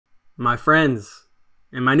My friends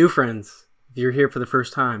and my new friends, if you're here for the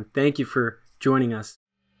first time, thank you for joining us.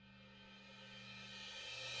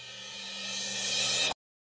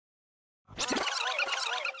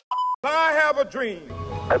 I have a dream.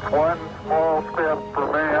 It's one small step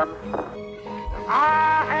for man.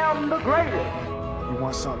 I am the greatest. You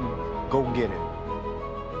want something, go get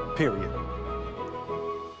it. Period.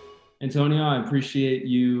 Antonio, I appreciate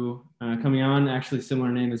you coming on. Actually, similar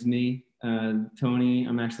name as me. Tony,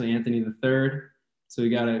 I'm actually Anthony the Third. So we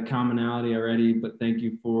got a commonality already, but thank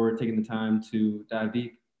you for taking the time to dive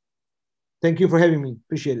deep. Thank you for having me.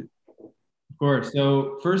 Appreciate it. Of course.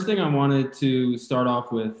 So first thing I wanted to start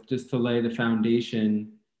off with, just to lay the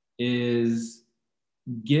foundation, is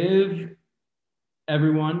give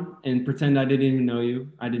everyone, and pretend I didn't even know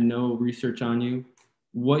you, I did no research on you,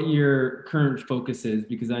 what your current focus is,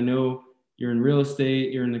 because I know you're in real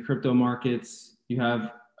estate, you're in the crypto markets, you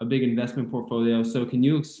have a big investment portfolio. So can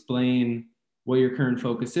you explain what your current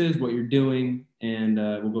focus is, what you're doing, and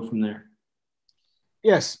we'll go from there.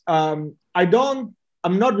 Yes. I'm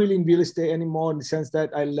not really in real estate anymore in the sense that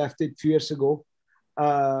I left it a few years ago.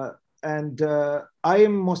 And I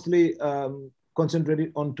am mostly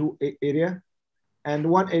concentrated on two areas. And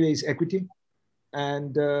one area is equity.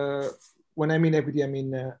 And when I mean equity, I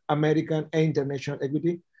mean American and international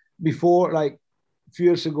equity. Before, like a few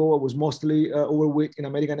years ago, I was mostly overweight in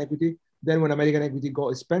American equity. Then when American equity got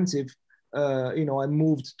expensive, I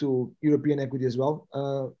moved to European equity as well.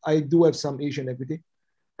 I do have some Asian equity.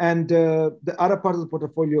 And the other part of the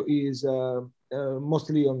portfolio is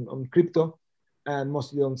mostly on crypto and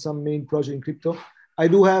mostly on some main project in crypto. I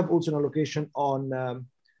do have also an allocation on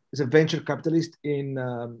as a venture capitalist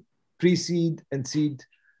in pre-seed and seed.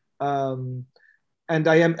 And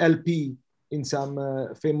I am LP in some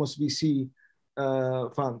famous VC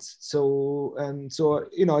funds. So,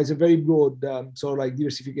 it's a very broad sort of like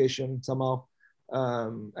diversification somehow.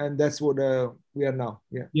 And that's what we are now.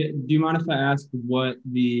 Yeah. Do you mind if I ask what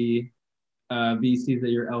the VCs that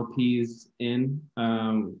your LPs in,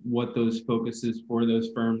 what those focuses for those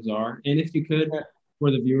firms are? And if you could,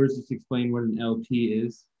 for the viewers, just explain what an LP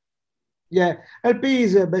is. Yeah, LP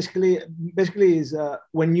is basically is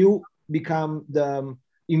when you become the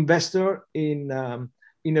investor in a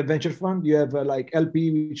venture fund. You have like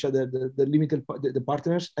LP, which are the limited the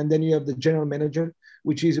partners, and then you have the general manager,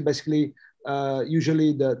 which is basically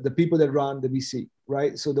usually the people that run the VC,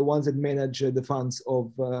 right? So the ones that manage the funds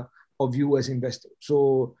of you as investor.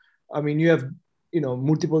 So I mean, you have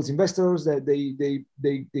multiple investors that they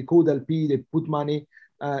code LP, they put money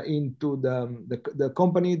into the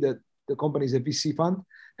company that. The company is a VC fund,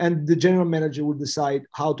 and the general manager will decide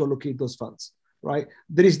how to allocate those funds, right?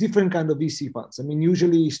 There is different kind of VC funds. I mean,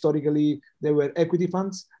 usually, historically, they were equity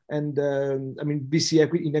funds, and VC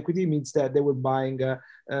equity in equity means that they were buying a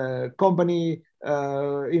company,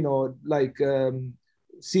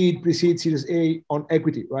 seed, pre-seed, Series A on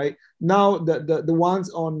equity, right? Now, the ones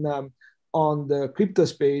on the crypto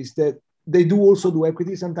space that they do also do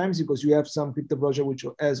equity sometimes because you have some crypto project which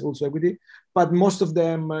has also equity, but most of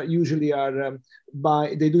them usually are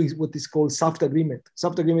they do what is called soft agreement.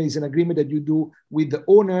 Soft agreement is an agreement that you do with the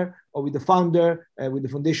owner or with the founder, with the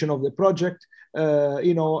foundation of the project,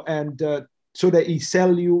 so that he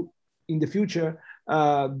sell you in the future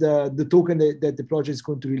the token that the project is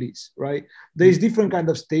going to release, right? There is different kind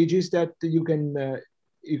of stages that you can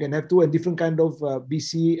have to, and different kind of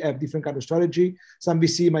VC have different kind of strategy. Some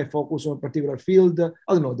VC might focus on a particular field. I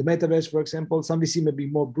don't know, the metaverse, for example. Some VC may be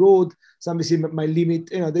more broad. Some VC might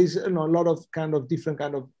limit. There's a lot of kind of different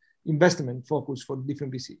kind of investment focus for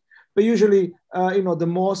different VC. But usually, the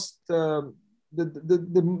most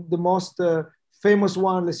famous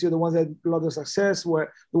one, let's say the ones that had a lot of success,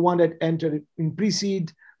 were the one that entered in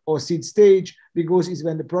pre-seed or seed stage, because it's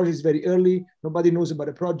when the project is very early, nobody knows about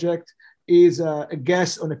the project, is a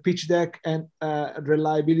guess on a pitch deck and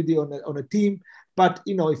reliability on a team. But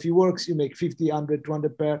if it works, you make 50, 100,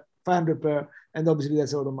 200 per, 500 per, and obviously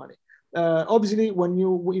that's a lot of money. Obviously, when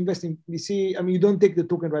you invest in VC, I mean, you don't take the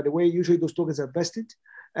token right away. Usually those tokens are vested.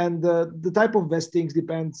 And the type of vestings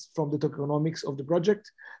depends from the tokenomics of the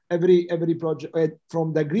project. Every project,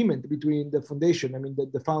 from the agreement between the foundation, I mean,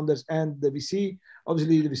 the founders and the VC,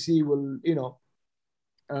 obviously the VC will,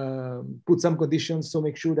 put some conditions to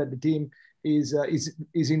make sure that the team is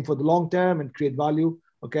in for the long term and create value.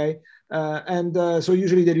 Okay, so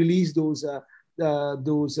usually they release those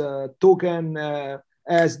token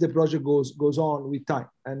as the project goes on with time,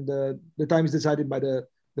 and the time is decided by the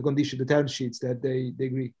condition, the term sheets that they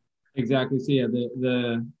agree. Exactly. So yeah,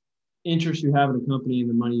 the interest you have in a company and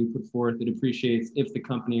the money you put forth, it appreciates if the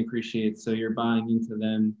company appreciates. So you're buying into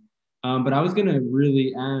them But I was going to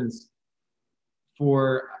really ask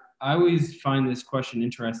for, I always find this question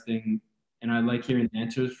interesting, and I like hearing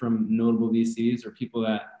answers from notable VCs or people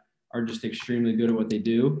that are just extremely good at what they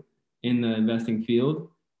do in the investing field.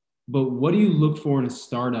 But what do you look for in a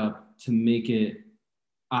startup to make it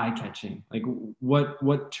eye-catching? Like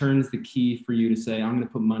what turns the key for you to say, I'm going to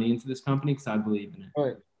put money into this company because I believe in it?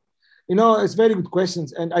 Right. It's very good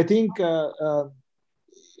questions. And I think,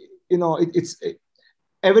 it's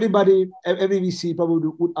everybody, every VC probably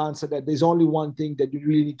would answer that there's only one thing that you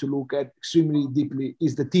really need to look at extremely deeply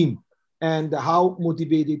is the team and how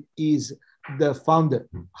motivated is the founder.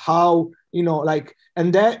 How,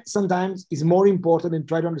 and that sometimes is more important than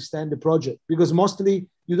try to understand the project because mostly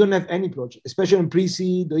you don't have any project, especially in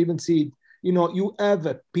pre-seed or even seed. You have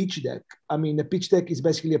a pitch deck. I mean, a pitch deck is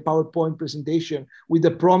basically a PowerPoint presentation with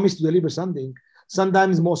a promise to deliver something.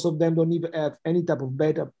 Sometimes most of them don't even have any type of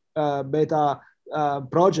beta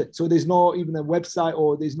project. So there's no even a website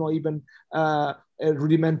or there's no even a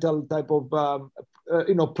rudimental type of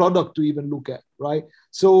product to even look at, right?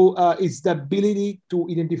 So it's the ability to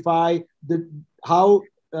identify how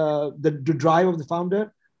the drive of the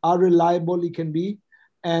founder, how reliable it can be,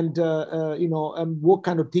 and what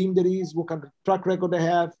kind of team there is, what kind of track record they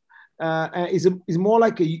have. Is more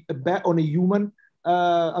like a bet on a human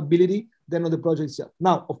ability than on the project itself.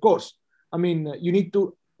 Now, of course, I mean, you need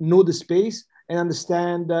to know the space and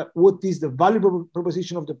understand what is the value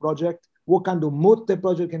proposition of the project, what kind of moat the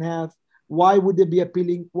project can have, why would they be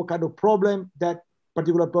appealing, what kind of problem that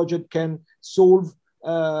particular project can solve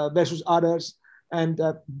versus others. And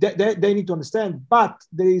they need to understand. But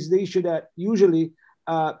there is the issue that usually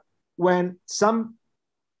when some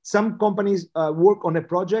companies work on a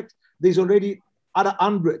project, there's already other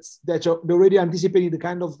hundreds that are already anticipating the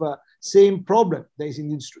kind of same problem that is in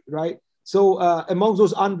the industry, right? So among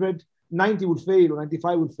those 100, 90 would fail or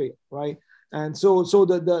 95 would fail, right? And so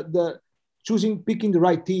the picking the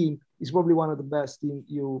right team is probably one of the best things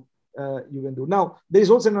you can do. Now, there's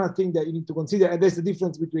also another thing that you need to consider, and there's the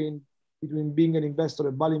difference between being an investor,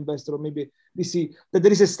 a value investor, or maybe VC, that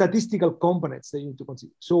there is a statistical components that you need to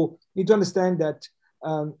consider. So you need to understand that,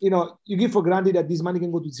 you give for granted that this money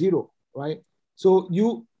can go to zero, right? So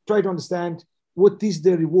you try to understand what is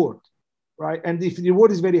the reward, right? And if the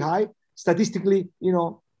reward is very high, statistically,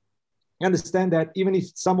 you understand that even if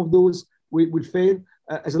some of those will fail,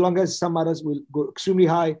 as long as some others will go extremely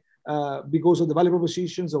high because of the value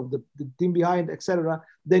propositions of the team behind, etc.,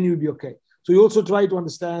 then you'll be okay. So you also try to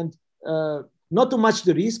understand not too much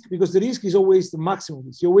the risk, because the risk is always the maximum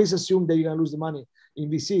risk. You always assume that you're going to lose the money in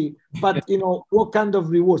VC, but what kind of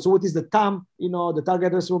reward? So what is the TAM, the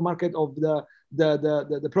target addressable market of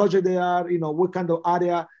the project they are, what kind of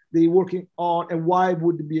area they're working on, and why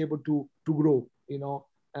would they be able to grow,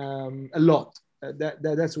 a lot.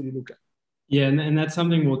 That's what you look at. Yeah, and that's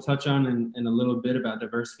something we'll touch on in a little bit about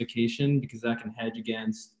diversification, because that can hedge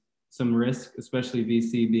against some risk, especially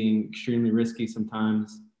VC being extremely risky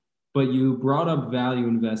sometimes. But you brought up value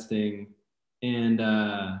investing, and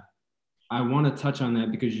I want to touch on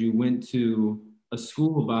that because you went to a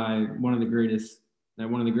school by one of the greatest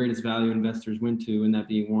value investors went to, and that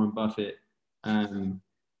being Warren Buffett. I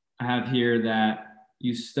have here that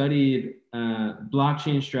you studied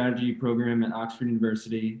blockchain strategy program at Oxford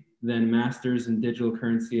University, then master's in digital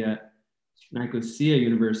currency at Nicosia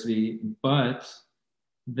University, but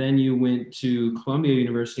then you went to Columbia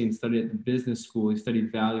University and studied at the business school. You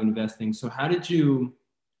studied value investing. So how did you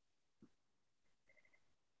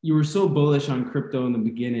were so bullish on crypto in the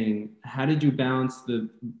beginning. How did you balance the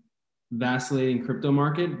vacillating crypto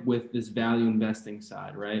market with this value investing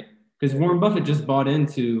side, right? Because Warren Buffett just bought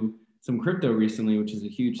into some crypto recently, which is a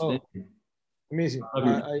huge thing. Amazing.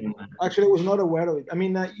 I actually was not aware of it. I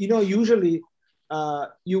mean, usually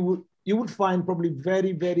you would find probably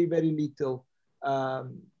very, very, very little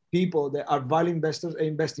people that are value investors and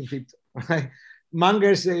invest in crypto, right?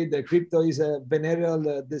 Munger said that crypto is a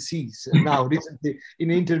venereal disease. Now, recently, in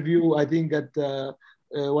an interview, I think at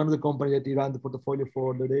one of the companies that he ran the portfolio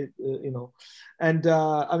for, and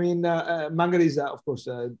Munger is, of course,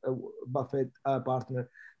 a Buffett partner.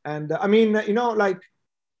 And I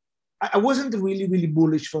wasn't really, really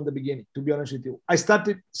bullish from the beginning, to be honest with you. I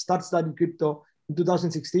started studying crypto in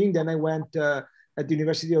 2016. Then I went at the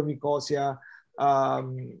University of Nicosia at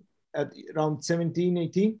around 17,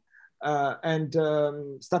 18, and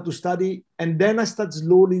start to study. And then I started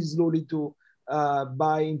slowly to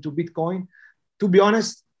buy into Bitcoin. To be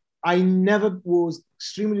honest, I never was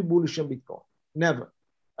extremely bullish on Bitcoin. Never.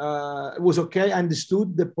 It was okay. I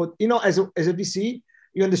understood as a VC,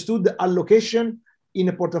 you understood the allocation in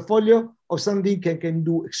a portfolio of something can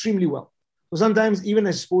do extremely well. So sometimes even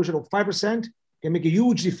an exposure of 5% can make a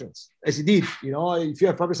huge difference, as it did. You know, if you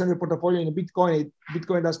have 5% of your portfolio in a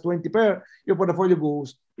Bitcoin does 20 pair, your portfolio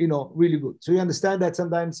goes, you know, really good. So you understand that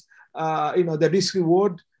sometimes, you know, the risk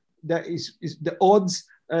reward that is the odds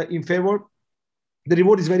in favor. The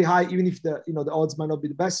reward is very high, even if the, you know, the odds might not be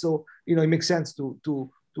the best. So, you know, it makes sense to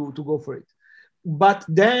go for it. But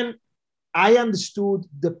then I understood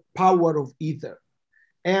the power of Ether.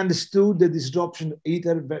 I understood the disruption of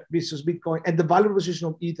Ether versus Bitcoin and the value proposition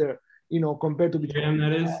of Ether, you know, compared to Bitcoin.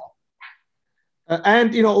 That is.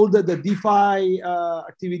 And you know, all the DeFi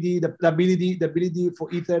activity, the ability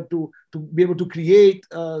for Ether to be able to create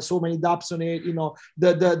so many dApps on it, you know,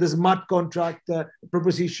 the smart contract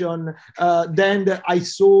proposition. Then I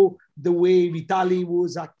saw the way Vitalik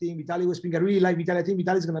was acting. Vitalik was speaking. I really like Vitalik. I think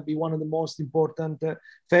Vitalik is going to be one of the most important,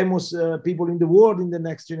 famous people in the world in the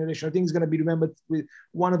next generation. I think he's going to be remembered with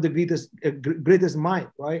one of the greatest mind,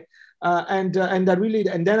 right? And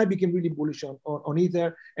then I became really bullish on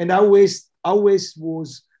Ether, and I always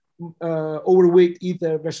was overweight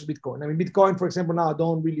Ether versus Bitcoin. I mean, Bitcoin, for example, now I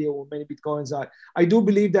don't really own many Bitcoins. I do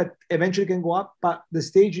believe that eventually can go up, but the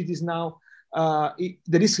stage it is now, the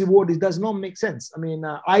risk reward, it does not make sense. I mean,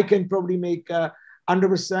 I can probably make 100%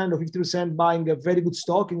 or 50% buying a very good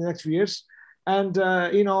stock in the next few years, and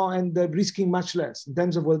you know, and risking much less in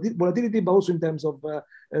terms of volatility, but also in terms of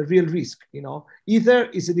real risk. You know, Ether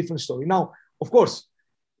is a different story. Now, of course,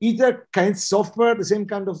 Ether can suffer the same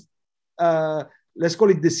kind of let's call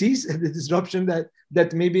it disease, the disruption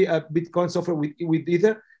that maybe a Bitcoin suffer with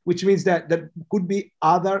Ether, which means that there could be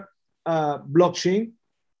other blockchain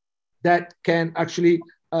that can actually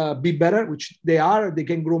be better, which they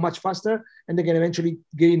can grow much faster, and they can eventually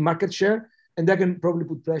gain market share, and that can probably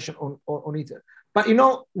put pressure on Ether. But you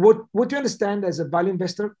know, what you understand as a value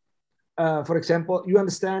investor, for example, you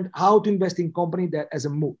understand how to invest in company that has a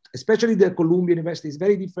moat, especially the Columbia University is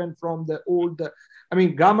very different from the old, I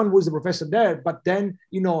mean, Graham was the professor there, but then,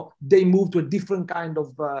 you know, they moved to a different kind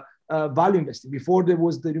of value investing. Before there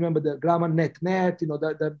was remember the Graham net, you know,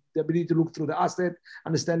 the ability to look through the asset,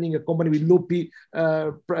 understanding a company with low P,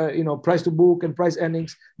 you know, price to book and price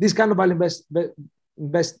earnings. This kind of value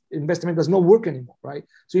investment does not work anymore, right?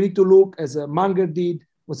 So you need to look, as a Munger did,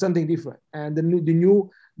 with something different. And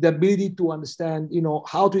the ability to understand, you know,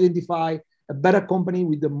 how to identify a better company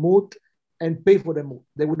with the moat and pay for the moat.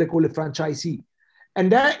 They call it franchisee. And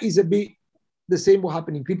that is a bit the same what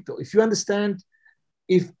happened in crypto. If you understand,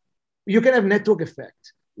 if you can have network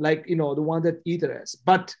effect, like, you know, the one that Ether has,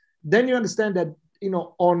 but then you understand that, you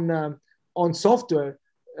know, on software,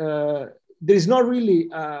 there is not really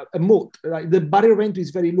a moat, right? The barrier of entry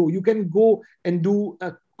is very low. You can go and do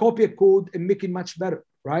a copy a code and make it much better,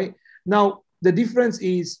 right? Now, the difference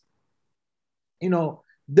is, you know,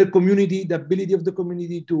 the community, the ability of the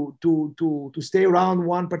community to stay around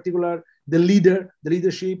one particular, the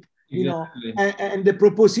leadership, you know, and the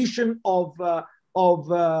proposition of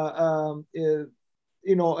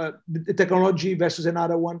you know, the technology versus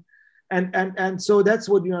another one. And so that's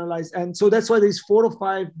what you analyze. And so that's why there's 4 or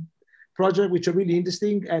 5 projects which are really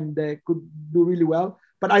interesting and they could do really well.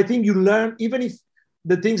 But I think you learn, even if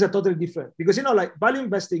the things are totally different, because, you know, like value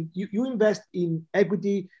investing, you invest in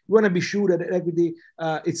equity, you want to be sure that equity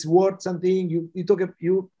it's worth something.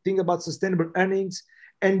 You think about sustainable earnings,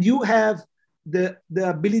 and you have the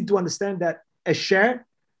ability to understand that a share,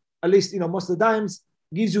 at least, you know, most of the times,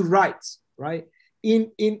 gives you rights, right?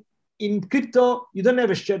 In crypto, you don't have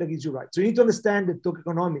a share that gives you rights. So you need to understand the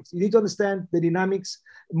tokenomics. You need to understand the dynamics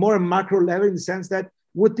more on macro level, in the sense that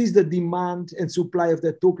what is the demand and supply of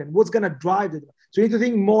the token? What's going to drive it? So you need to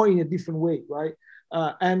think more in a different way, right?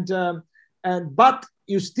 But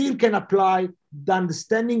you still can apply the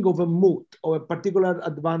understanding of a moat or a particular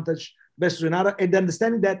advantage versus another, and the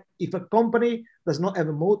understanding that if a company does not have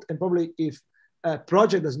a moat, and probably if a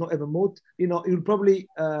project does not have a moat, you know, it will probably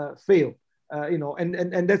fail. You know,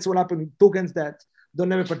 and that's what happened with tokens that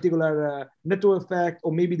don't have a particular network effect,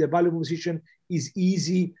 or maybe the value proposition is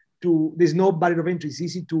easy to, there's no barrier of entry. It's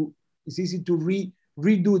easy to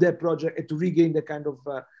redo that project and to regain the kind of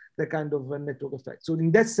network effect. So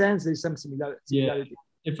in that sense, there's some similarity. Yeah.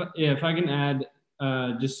 If I can add,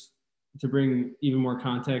 just to bring even more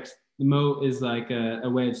context, the moat is like a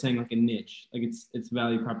way of saying like a niche, like it's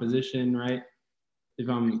value proposition, right?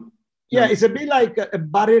 Yeah, it's a bit like a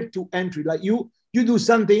barrier to entry. Like you do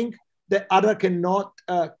something that other cannot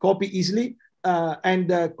copy easily, and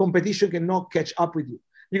the competition cannot catch up with you.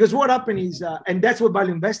 Because what happens is, and that's what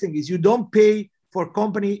value investing is, you don't pay for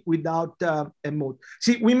company without a moat.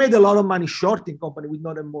 See, we made a lot of money shorting company with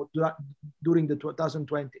not a moat during the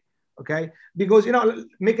 2020, okay? Because, you know,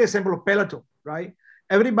 make an example of Peloton, right?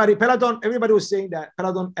 everybody was saying that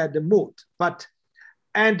Peloton had the moat,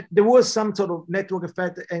 and there was some sort of network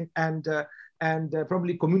effect and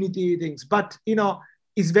probably community things. But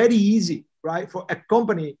it's very easy, right, for a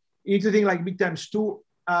company. You need to think like big times to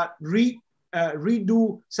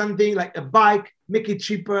redo something like a bike, make it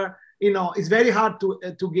cheaper. It's very hard to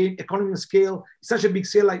gain economy of scale. It's such a big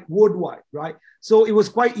scale, like worldwide, right? So it was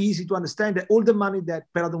quite easy to understand that all the money that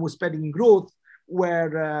Peloton was spending in growth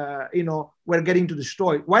were getting to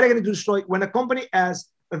destroy. Why are they getting to destroy? When a company has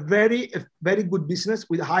a very good business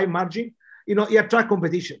with a high margin, you attract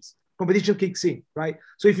competitions. Competition kicks in, right?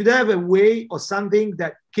 So if you don't have a way or something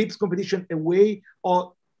that keeps competition away,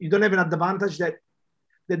 or you don't have an advantage that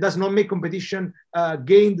does not make competition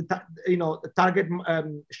gain the target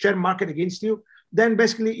share market against you, then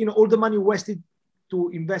basically all the money wasted to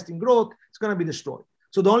invest in growth is going to be destroyed.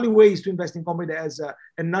 So the only way is to invest in company that has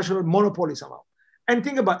a natural monopoly somehow. And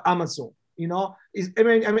think about Amazon.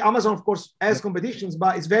 Amazon of course has competitions,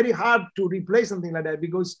 but it's very hard to replace something like that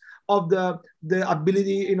because of the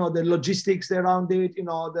ability, the logistics around it,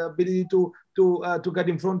 the ability to get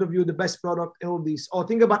in front of you the best product and all this. Or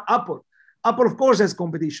think about Apple. Apple, of course, has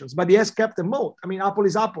competitions, but he has kept a moat. Apple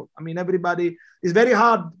is Apple. Everybody, it's very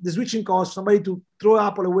hard. The switching cost, somebody to throw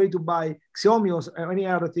Apple away to buy Xiaomi or any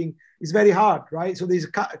other thing is very hard, right? So there's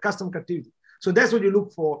custom captivity. So that's what you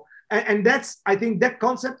look for. And I think that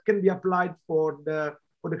concept can be applied for the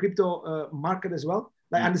crypto market as well.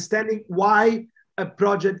 Like understanding why a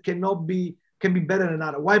project can be better than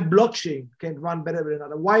another, why blockchain can run better than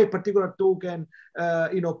another, why a particular token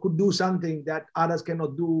could do something that others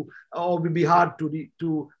cannot do, or will be hard to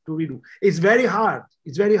redo. It's very hard.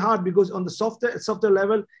 It's very hard because on the software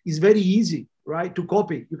level, it's very easy, right, to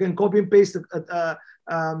copy. You can copy and paste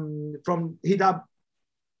from GitHub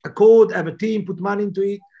a code, have a team, put money into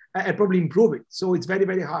it, and probably improve it. So it's very,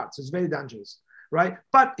 very hard. So it's very dangerous, right?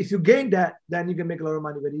 But if you gain that, then you can make a lot of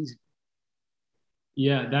money very easy.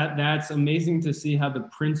 Yeah, that's amazing to see how the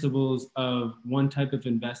principles of one type of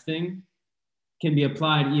investing can be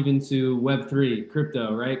applied even to Web3,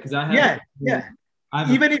 crypto, right? Because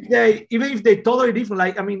even if they totally different,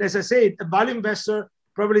 like as I said, a value investor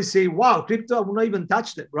probably say, "Wow, crypto, I will not even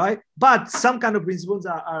touch them," right? But some kind of principles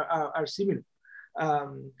are similar.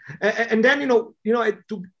 And then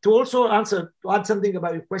to also add something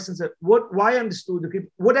about your questions, what I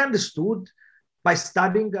understood by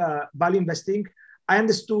studying value investing, I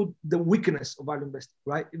understood the weakness of value investing,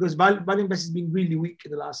 right? Because value investing has been really weak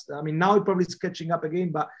in the last. Now it probably is catching up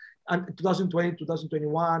again, but 2020,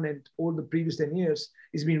 2021, and all the previous 10 years,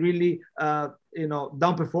 it's been really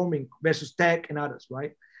downperforming versus tech and others,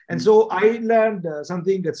 right? And so I learned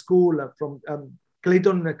something at school from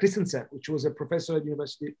Clayton Christensen, which was a professor at the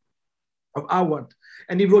University of Howard,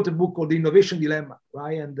 and he wrote a book called The Innovation Dilemma,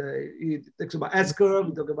 right? And he talks about S-curve,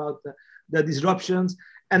 he talks about the disruptions,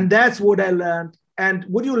 and that's what I learned. And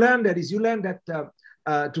what you learn that is you learn that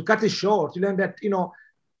to cut it short, you learn that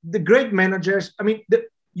the great managers.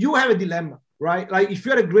 You have a dilemma, right? Like if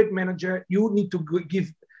you're a great manager, you need to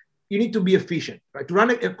be efficient, right? To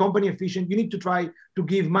run a company efficient, you need to try to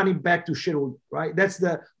give money back to shareholders, right? That's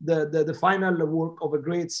the final work of a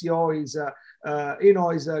great CEO is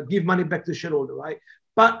give money back to shareholder, right?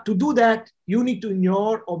 But to do that, you need to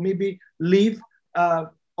ignore or maybe leave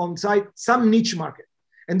on site some niche market.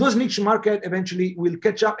 And those niche market eventually will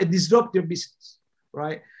catch up and disrupt your business,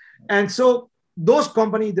 right? And so those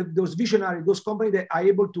companies, those visionaries, those companies that are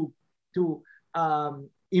able to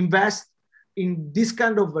invest in this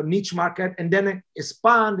kind of a niche market and then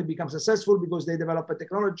expand and become successful because they develop a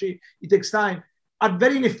technology, it takes time, are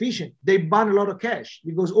very inefficient. They burn a lot of cash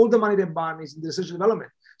because all the money they burn is in the research and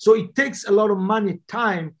development. So it takes a lot of money,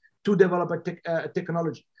 time to develop a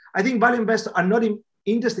technology. I think value investors are not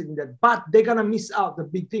interested in that, but they're gonna miss out the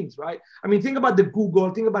big things, right? Think about the Google,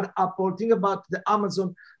 think about Apple, think about the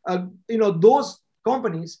Amazon. Those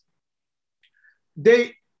companies,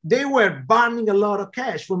 they were burning a lot of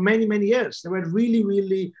cash for many, many years. They were really,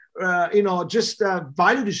 really, just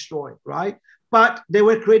value destroying, right? But they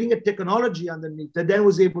were creating a technology underneath that then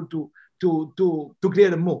was able to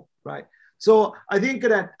create a moat, right? So I think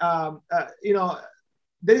that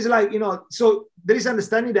there is so there is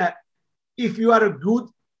understanding that if you are a good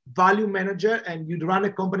value manager and you run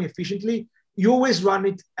a company efficiently, you always run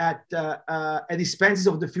it at expenses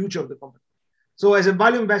of the future of the company. So as a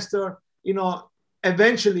value investor,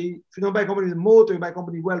 eventually, if you don't buy a company with a moat or you buy a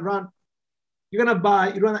company well run,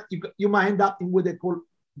 you might end up in what they call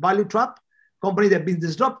value trap, company that have been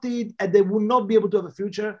disrupted and they will not be able to have a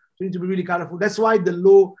future. So you need to be really careful. That's why the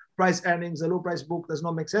low price earnings, the low price book does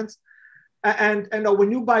not make sense. And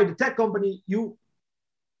when you buy the tech company, you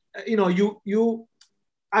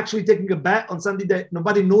actually taking a bet on something that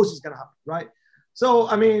nobody knows is going to happen, right? So,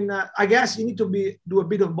 I mean, I guess you need to do a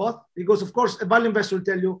bit of both, because of course a value investor will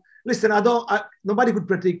tell you, listen, nobody could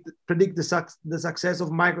predict the success of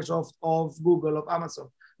Microsoft, of Google, of Amazon.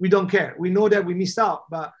 We don't care. We know that we missed out,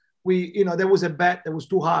 but there was a bet that was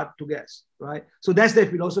too hard to guess, right? So that's their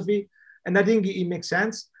philosophy, and I think it makes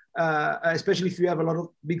sense, especially if you have a lot of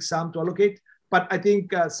big sum to allocate. But I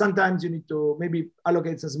think sometimes you need to maybe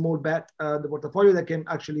allocate a small bet the portfolio that can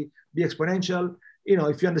actually be exponential.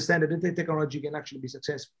 If you understand that the technology can actually be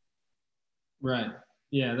successful. Right.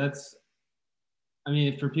 Yeah, I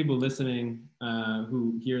mean, for people listening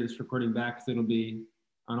who hear this recording back, because it'll be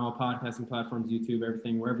on all podcasting platforms, YouTube,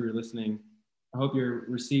 everything, wherever you're listening, I hope you're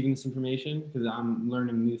receiving this information, because I'm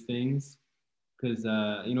learning new things. Because,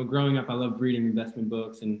 growing up, I loved reading investment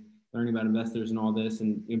books and learning about investors and all this,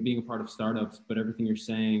 and being a part of startups. But everything you're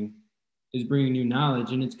saying is bringing new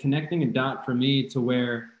knowledge, and it's connecting a dot for me to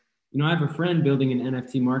where, I have a friend building an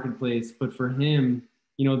NFT marketplace, but for him,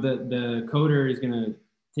 the coder is going to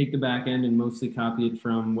take the back end and mostly copy it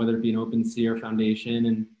from whether it be an OpenSea or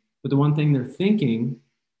Foundation. But the one thing they're thinking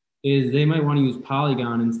is they might want to use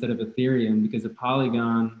Polygon instead of Ethereum, because a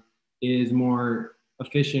Polygon is more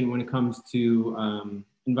efficient when it comes to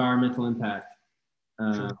environmental impact.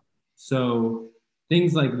 Sure. So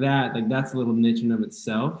things like that, that's a little niche in of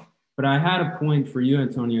itself. But I had a point for you,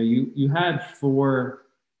 Antonio. You had four,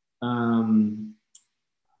 I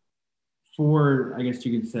guess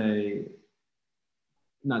you could say,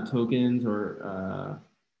 not tokens or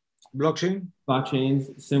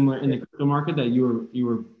blockchains similar in the crypto market that you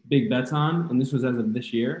were big bets on, and this was as of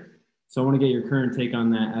this year. So I want to get your current take on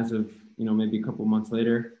that as of maybe a couple months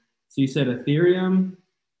later. So you said Ethereum,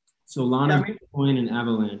 Solana, Bitcoin, and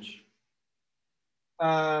Avalanche.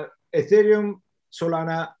 Ethereum,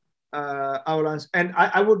 Solana, Avalanche, and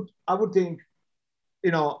I would think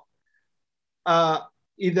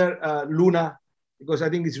either Luna, because I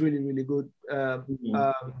think it's really, really good,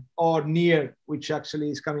 or Near, which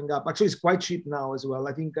actually is coming up. Actually, it's quite cheap now as well,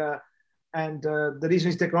 I think. And the reason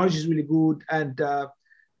is technology is really good, and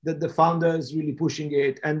the founder is really pushing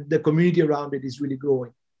it, and the community around it is really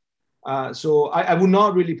growing. So I would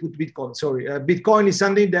not really put Bitcoin. Sorry, Bitcoin is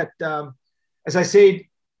something that, as I said,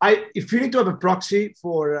 if you need to have a proxy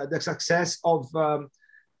for the success of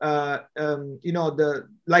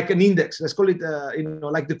like an index, let's call it,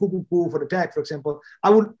 like the cuckoo for the tech, for example, I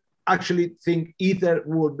would actually think Ether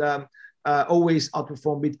would always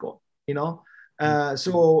outperform Bitcoin,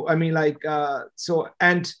 so I mean,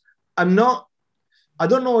 and I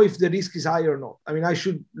don't know if the risk is high or not. I mean, I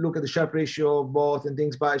should look at the Sharpe ratio of both and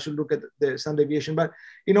things, but I should look at the standard deviation. But,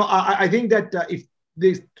 I think that if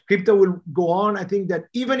the crypto will go on, I think that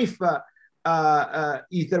even if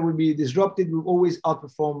Ether will be disrupted, will always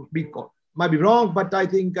outperform Bitcoin. Might be wrong, but I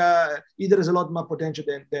think Ether has a lot more potential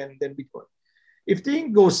than Bitcoin. If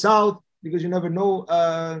things go south, because you never know,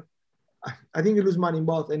 I think you lose money in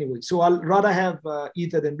both anyway. So I'll rather have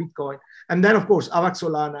Ether than Bitcoin. And then, of course, Avax,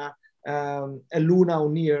 Solana, and Luna or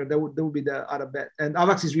Near, that would be the other bet. And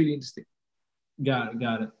Avax is really interesting.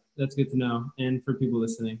 Got it. That's good to know. And for people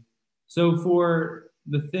listening. So for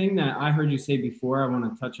the thing that I heard you say before, I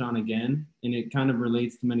want to touch on again, and it kind of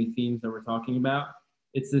relates to many themes that we're talking about.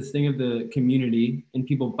 It's this thing of the community and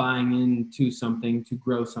people buying into something to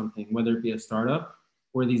grow something, whether it be a startup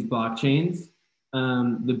or these blockchains.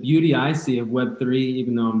 The beauty I see of Web3,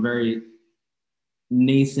 even though I'm very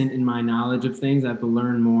nascent in my knowledge of things, I have to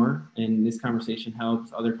learn more, and this conversation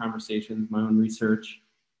helps, other conversations, my own research.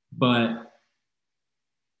 But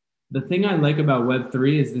the thing I like about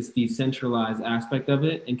Web3 is this decentralized aspect of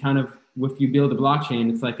it, and kind of if you build a blockchain,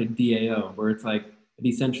 it's like a DAO, where it's like a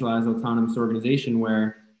decentralized autonomous organization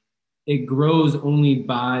where it grows only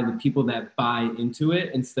by the people that buy into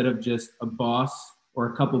it, instead of just a boss or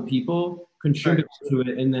a couple people contribute to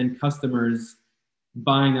it and then customers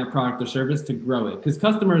buying that product or service to grow it, because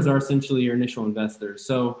customers are essentially your initial investors.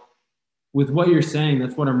 So with what you're saying,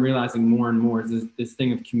 that's what I'm realizing more and more, is this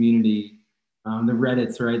thing of community, the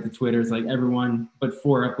Reddits, right, the Twitters, like everyone, but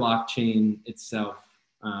for a blockchain itself,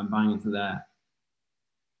 buying into that.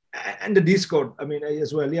 And the Discord, I mean,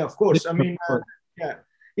 as well. Yeah, of course. I mean, yeah,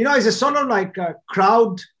 it's a sort of like a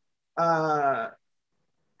crowd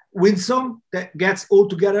winsome that gets all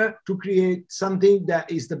together to create something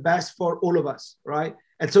that is the best for all of us, right?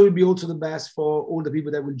 And so it will be also the best for all the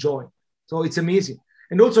people that will join. So it's amazing.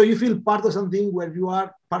 And also you feel part of something where you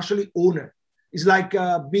are partially owner. It's like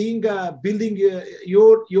building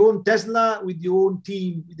your own Tesla with your own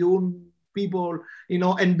team, with your own people,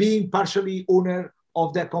 and being partially owner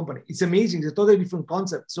of that company. It's amazing. It's a totally different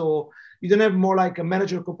concept. So You don't have more like a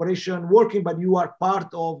manager corporation working, but you are part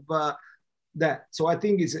of that. So I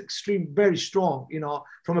think it's extreme, very strong,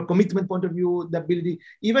 from a commitment point of view, the ability.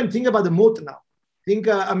 Even think about the moat now. Think,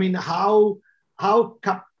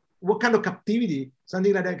 what kind of captivity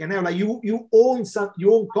something like that can have. Like you own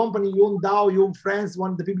you own company, you own DAO, you own friends,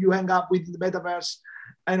 one of the people you hang up with in the metaverse.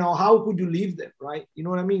 How could you leave them, right? You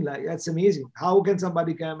know what I mean? Like, that's amazing. How can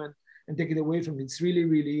somebody come and take it away from it? It's really,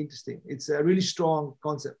 really interesting. It's a really strong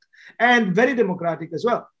concept and very democratic as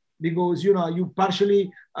well, because, you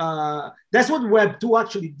partially, that's what Web2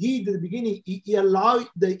 actually did at the beginning. It allowed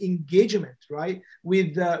the engagement, right,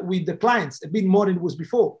 with the clients a bit more than it was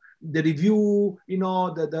before. The review,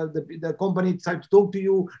 the company tried to talk to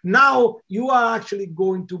you. Now you are actually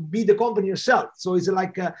going to be the company yourself. So it's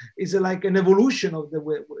like an evolution of the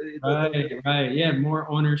way. Right. Yeah, more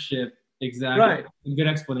ownership. Exactly. Right. Good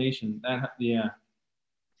explanation. Yeah.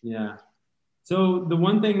 So the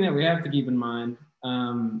one thing that we have to keep in mind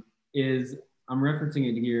is, I'm referencing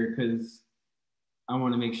it here because I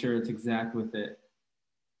want to make sure it's exact with it.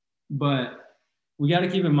 But we got to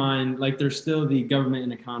keep in mind, like, there's still the government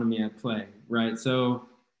and economy at play, right? So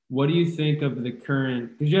what do you think of the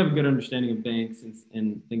current, because you have a good understanding of banks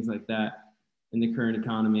and things like that in the current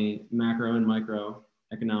economy, macro and micro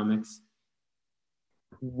economics.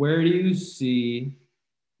 Where do you see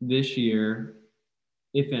this year,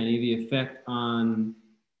 if any, the effect on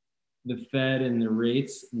the Fed and the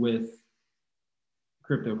rates with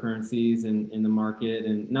cryptocurrencies and in the market,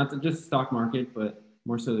 and not just the stock market, but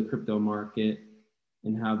more so the crypto market,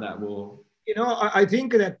 and how that will? I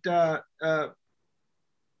think that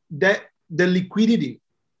that the liquidity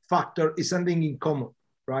factor is something in common,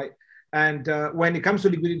 right? And when it comes to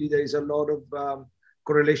liquidity, there is a lot of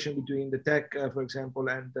correlation between the tech, for example,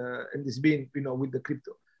 and this being, with the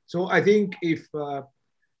crypto. So I think if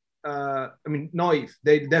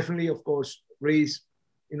they definitely, of course, raise,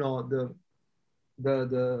 the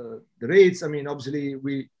rates. I mean,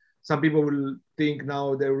 obviously, some people will think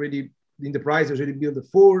now they're already in the price. There's already built the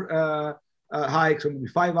 4 hikes, or maybe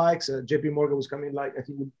 5 hikes. JP Morgan was coming, like, I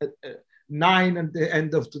think, 9 at the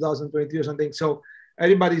end of 2023 or something. So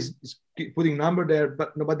everybody's putting number there,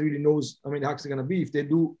 but nobody really knows how many hikes are going to be. If they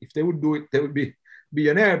would do it, they would be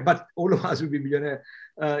billionaire. But all of us would be billionaire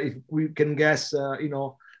if we can guess,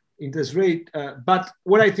 interest rate. But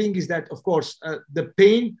what I think is that, of course, the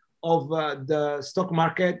pain of the stock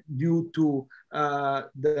market due to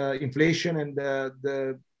the inflation and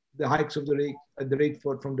the hikes of the rate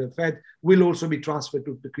from the Fed will also be transferred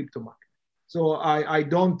to the crypto market. So I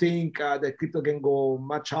don't think that crypto can go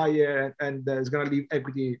much higher and it's going to leave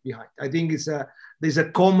equity behind. I think there's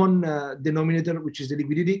a common denominator, which is the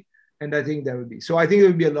liquidity, and I think there will be. So I think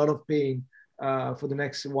there will be a lot of pain for the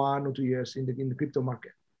next 1 or 2 years in the crypto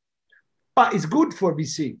market. But it's good for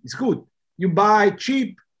VC. It's good. You buy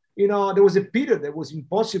cheap. There was a period that was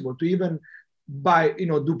impossible to even buy,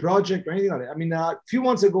 do project or anything like that. I mean, a few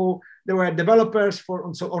months ago, there were developers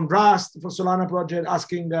on Rust for Solana project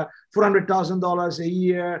asking $400,000 a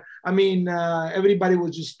year. I mean, everybody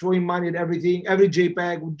was just throwing money at everything. Every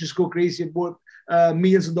JPEG would just go crazy and worth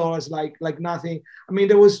millions of dollars like nothing. I mean,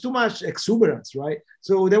 there was too much exuberance, right?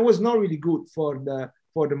 So that was not really good for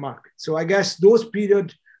the market. So I guess those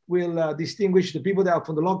periods will distinguish the people that are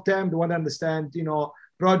for the long term, the one that understand,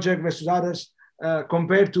 project versus others,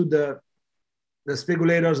 compared to the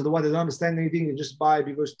speculators or the one that don't understand anything and just buy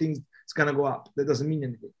because things it's gonna go up. That doesn't mean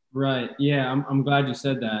anything. Right. Yeah, I'm glad you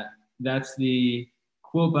said that. That's the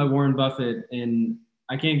quote by Warren Buffett, and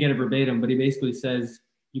I can't get it verbatim, but he basically says,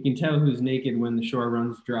 you can tell who's naked when the shore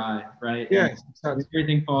runs dry, right? Yeah. Exactly. If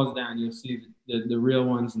everything falls down, you'll see the real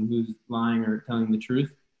ones and who's lying or telling the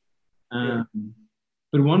truth. But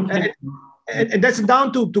one point, and that's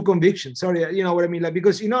down to conviction. Sorry, you know what I mean? Like,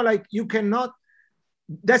 because, like, you cannot,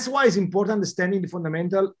 that's why it's important understanding the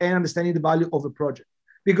fundamental and understanding the value of a project.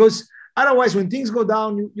 Because otherwise, when things go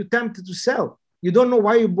down, you're tempted to sell. You don't know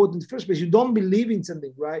why you bought in the first place. You don't believe in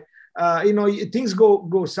something, right? Things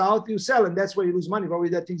go south, you sell, and that's where you lose money. Probably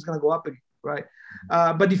that thing's gonna go up again, right?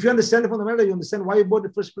 But if you understand the fundamental, you understand why you bought in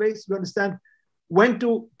the first place. You understand when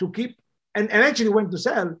to keep, and actually when to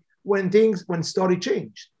sell when story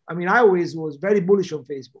changed. I mean, I always was very bullish on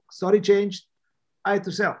Facebook. Story changed, I had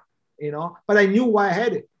to sell, but I knew why I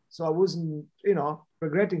had it, so I wasn't,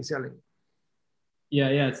 regretting selling. Yeah,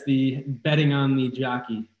 it's the betting on the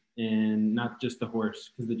jockey and not just the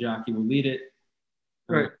horse, because the jockey will lead it.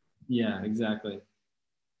 Right. Yeah, exactly.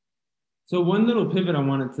 So one little pivot I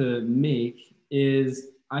wanted to make is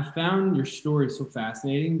I found your story so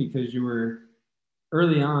fascinating because you were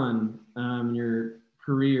early on in your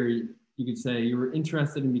career, you could say you were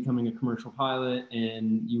interested in becoming a commercial pilot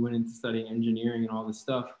and you went into studying engineering and all this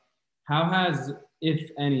stuff. How has,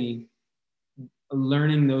 if any,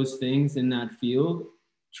 learning those things in that field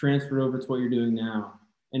transferred over to what you're doing now?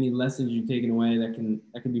 Any lessons you've taken away that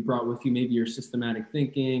can be brought with you? Maybe your systematic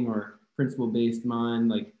thinking or principle-based mind.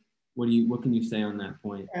 Like, what can you say on that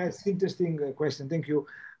point? It's an interesting question. Thank you.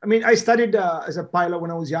 I mean, I studied as a pilot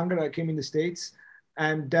when I was younger. I came in the States,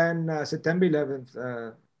 and then September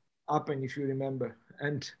 11th happened, if you remember,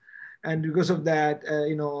 and because of that,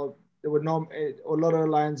 there were no a lot of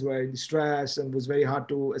airlines were in distress, and it was very hard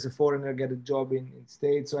to, as a foreigner, get a job in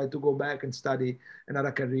States. So I had to go back and study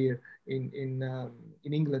another career in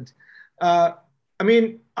England. I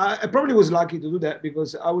mean, I probably was lucky to do that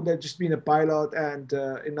because I would have just been a pilot, and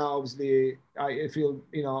now obviously I feel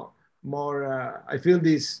more. I feel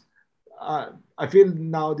this. I feel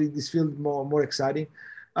now this field more exciting.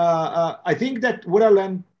 I think that what I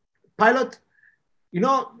learned, pilot.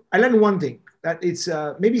 I learned one thing that it's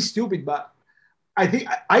maybe stupid, but I think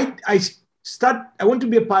I want to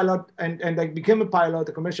be a pilot, and I became a pilot,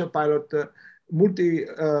 a commercial pilot, multi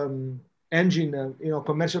engine,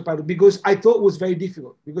 commercial pilot, because I thought it was very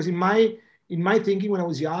difficult. Because in my thinking when I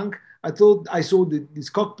was young, I thought I saw this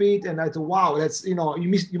cockpit and I thought, wow, that's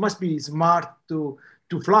you must be smart to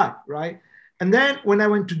fly, right? And then when I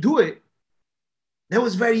went to do it, that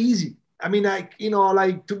was very easy. I mean,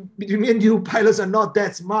 between me and you, pilots are not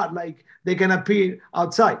that smart. Like they can appear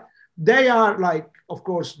outside. They are like, of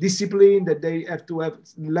course, disciplined, that they have to have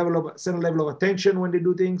certain level of attention when they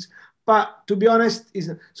do things. But to be honest,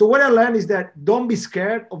 so what I learned is that don't be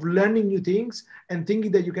scared of learning new things and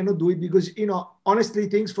thinking that you cannot do it, because honestly,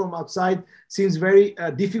 things from outside seems very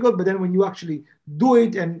difficult, but then when you actually do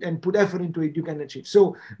it and put effort into it, you can achieve.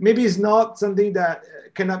 So maybe it's not something that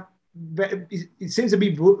cannot. It seems a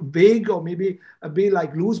bit vague or maybe a bit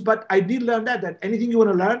like loose, but I did learn that anything you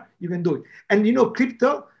want to learn, you can do it. And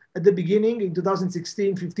crypto at the beginning in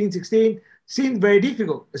 2016, 15, 16 seemed very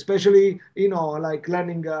difficult, especially like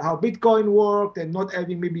learning how Bitcoin worked and not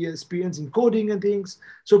having maybe experience in coding and things.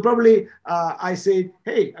 So probably I said,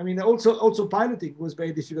 hey, I mean, also piloting was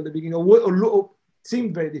very difficult at the beginning, or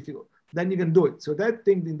seemed very difficult. Then you can do it. So that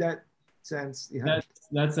thing in that sense, yeah.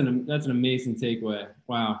 That's an amazing takeaway.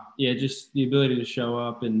 Wow. Yeah, just the ability to show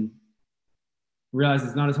up and realize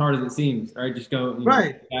it's not as hard as it seems. All right, just go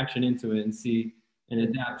Right. action into it and see and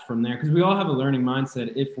adapt from there. Because we all have a learning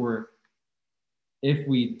mindset if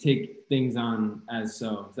we take things on as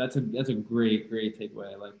so. That's a great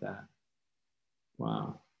takeaway. I like that.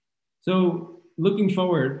 Wow. So looking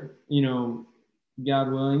forward,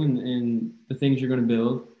 God willing, and the things you're going to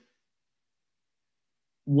build.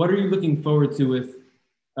 What are you looking forward to with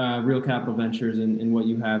Real Capital Ventures and what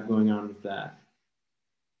you have going on with that?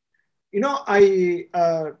 I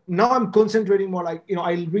now I'm concentrating more like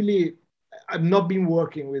I've not been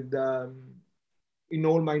working with in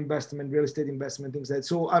all my investment, real estate investment, things like that.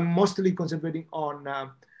 So I'm mostly concentrating on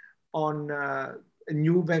a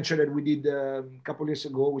new venture that we did a couple of years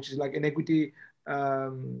ago, which is like an equity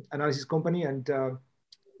analysis company, and I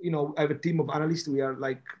have a team of analysts. We are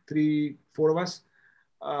like 3-4 of us.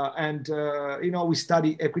 We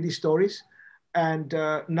study equity stories, and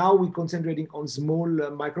now we're concentrating on small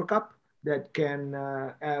micro cap that can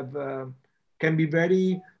be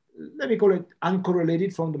very, let me call it,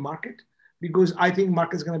 uncorrelated from the market, because I think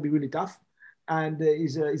market is going to be really tough, and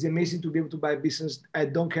it's amazing to be able to buy a business. I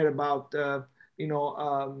don't care about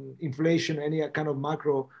inflation, any kind of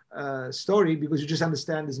macro story, because you just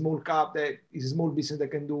understand the small cap that is a small business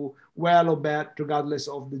that can do well or bad regardless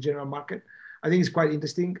of the general market. I think it's quite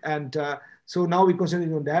interesting. And so now we're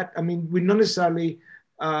concentrating on that. I mean, we not necessarily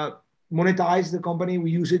monetize the company.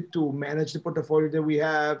 We use it to manage the portfolio that we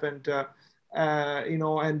have. And,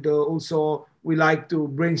 also we like to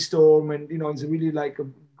brainstorm, and, it's really like a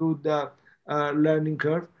good learning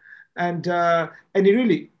curve. And it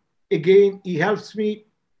really, again, it helps me,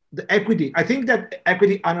 the equity. I think that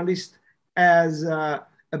equity analyst has a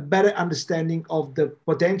better understanding of the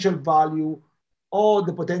potential value or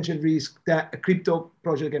the potential risk that a crypto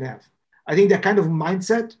project can have. I think that kind of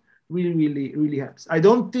mindset really helps. I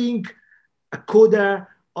don't think a coder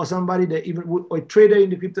or somebody that or a trader in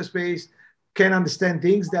the crypto space can understand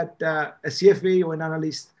things that a CFA or an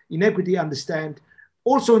analyst in equity understand.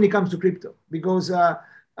 Also, when it comes to crypto, because the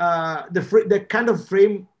kind of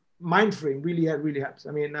mind frame really helps.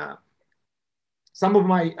 I mean, some of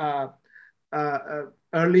my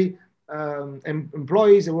early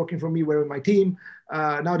employees are working for me, were in my team.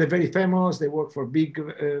 Now they're very famous. They work for big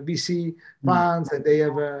VC funds, and they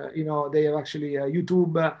have actually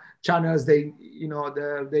YouTube channels. They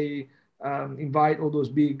invite all those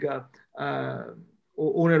big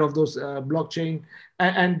owner of those blockchain,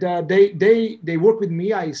 and they work with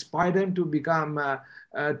me. I inspire them to become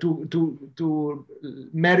to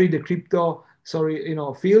marry the crypto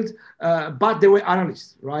field, but they were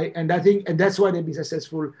analysts, right? And I think, and that's why they've been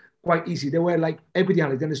successful quite easy. They were like equity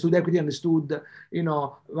analysts, understood equity, understood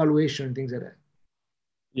valuation and things like that.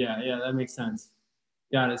 Yeah, that makes sense.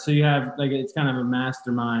 Got it. So you have like, it's kind of a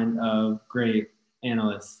mastermind of great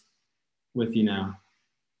analysts with you now.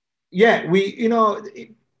 Yeah,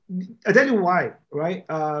 I tell you why, right?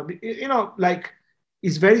 Like,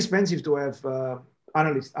 it's very expensive to have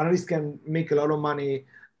analysts. Analysts can make a lot of money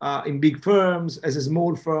in big firms. As a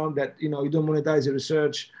small firm that, you don't monetize your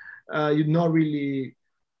research, you're not really,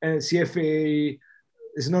 CFA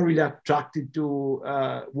is not really attracted to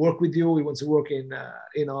work with you. He wants to work in,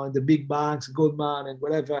 in the big banks, Goldman and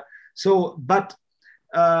whatever. So, but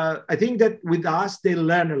I think that with us, they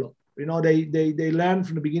learn a lot. They learn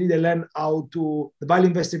from the beginning. They learn how to the value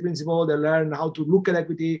investing principle. They learn how to look at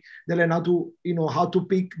equity. They learn how to how to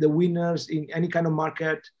pick the winners in any kind of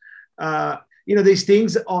market. There's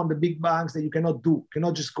things on the big banks that you cannot do. You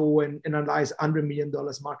cannot just go and analyze $100 million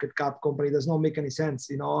market cap company. It does not make any sense.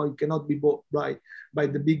 It cannot be bought by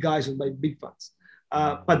the big guys or by big funds.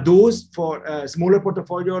 But those for a smaller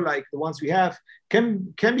portfolio like the ones we have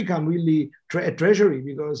can become really a treasury,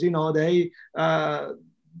 because they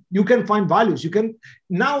you can find values.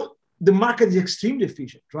 Now the market is extremely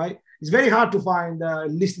efficient, right? It's very hard to find a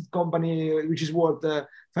listed company which is worth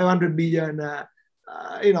 500 billion, at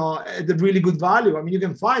a really good value. I mean, you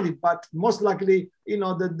can find it, but most likely,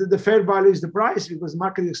 the fair value is the price, because the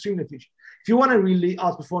market is extremely efficient. If you want to really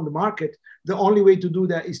outperform the market, the only way to do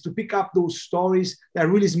that is to pick up those stories that are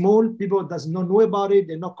really small. People does not know about it.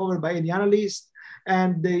 They're not covered by any analyst,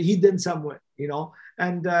 and they're hidden somewhere,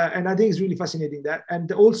 And I think it's really fascinating that.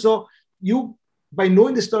 And also, by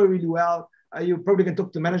knowing the story really well, you probably can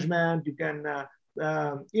talk to management. You can,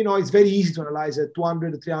 it's very easy to analyze a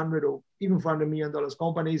 200, 300, or even $400 million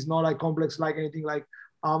company. It's not like complex like anything like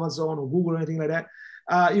Amazon or Google or anything like that.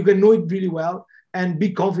 You can know it really well and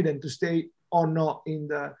be confident to stay or not in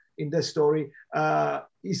the story.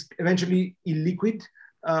 It's eventually illiquid,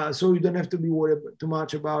 so you don't have to be worried too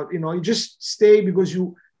much about. You just stay, because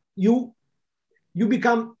you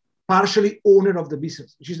become partially owner of the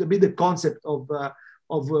business, which is a bit the concept of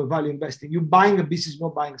value investing. You're buying a business,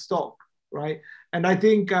 not buying stock, right? And I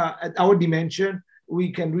think at our dimension,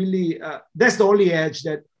 we can really, that's the only edge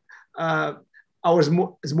that our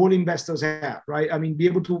small investors have, right? I mean, be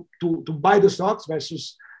able to buy the stocks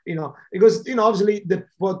versus, because, obviously the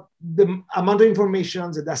amount of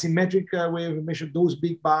information, the asymmetric way of information those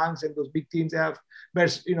big banks and those big teams have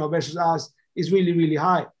versus us is really, really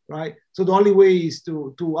high, right? So the only way is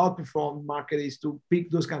to outperform the market is to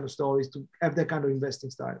pick those kind of stories, to have that kind of investing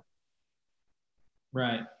style.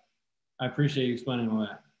 Right. I appreciate you explaining all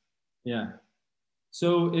that. Yeah.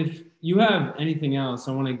 So if you have anything else,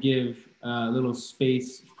 I want to give a little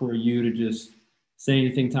space for you to just say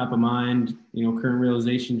anything top of mind, current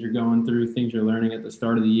realizations you're going through, things you're learning at the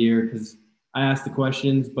start of the year, because I ask the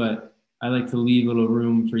questions, but I like to leave a little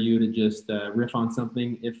room for you to just riff on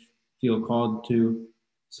something if feel called to.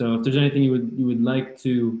 So if there's anything you would like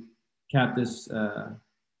to cap this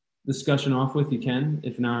discussion off with, you can.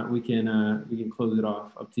 If not, we can close it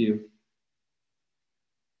off. Up to you.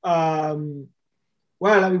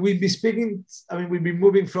 Well, I mean, we'll be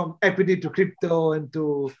moving from equity to crypto and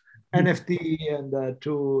to NFT and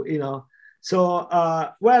to, so,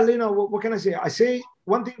 what can I say? I say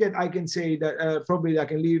one thing that I can say that probably I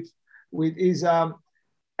can leave with is,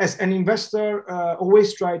 as an investor,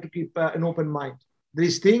 always try to keep an open mind.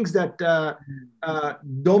 There's things that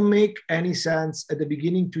don't make any sense at the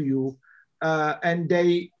beginning to you, and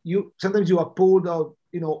sometimes you are pulled of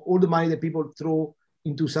all the money that people throw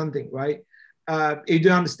into something, right? You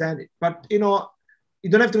don't understand it, but you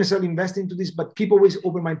don't have to necessarily invest into this, but keep always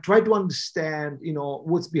open mind. Try to understand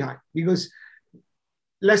what's behind, because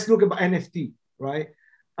let's look at NFT, right?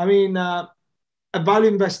 I mean, a value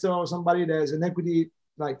investor or somebody that has an equity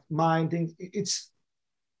like mine thing,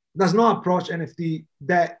 does not approach NFT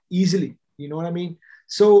that easily. You know what I mean?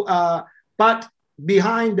 So, but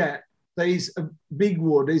behind that, there is a big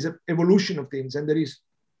world. There is an evolution of things, and there is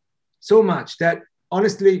so much that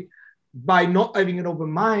honestly, by not having an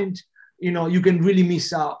open mind, you can really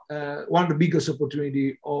miss out one of the biggest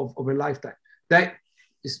opportunity of a lifetime. That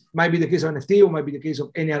might be the case of NFT, or might be the case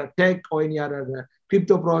of any other tech or any other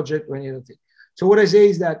crypto project or any other thing. So what I say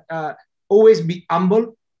is that always be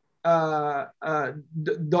humble.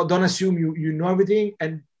 Don't assume you know everything,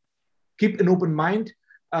 and keep an open mind.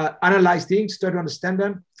 Analyze things, try to understand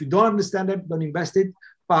them. If you don't understand them, don't invest it.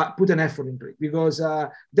 put an effort into it, because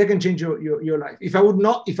they can change your life. If I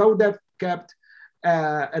would have kept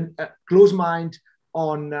a close mind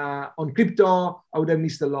on crypto, I would have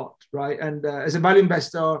missed a lot, right? And as a value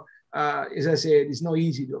investor, as I said, it's not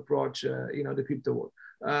easy to approach the crypto world,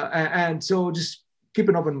 and so just keep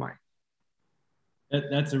an open mind.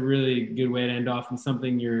 That's a really good way to end off, and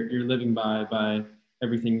something you're living by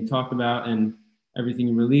everything you talked about and everything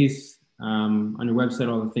you release on your website,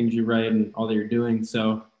 all the things you write and all that you're doing.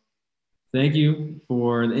 So thank you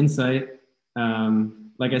for the insight.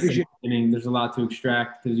 Like I said, there's a lot to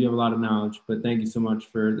extract because you have a lot of knowledge, but thank you so much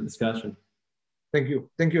for the discussion. Thank you,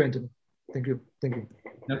 Anthony. Thank you.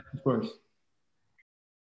 Yep, of course.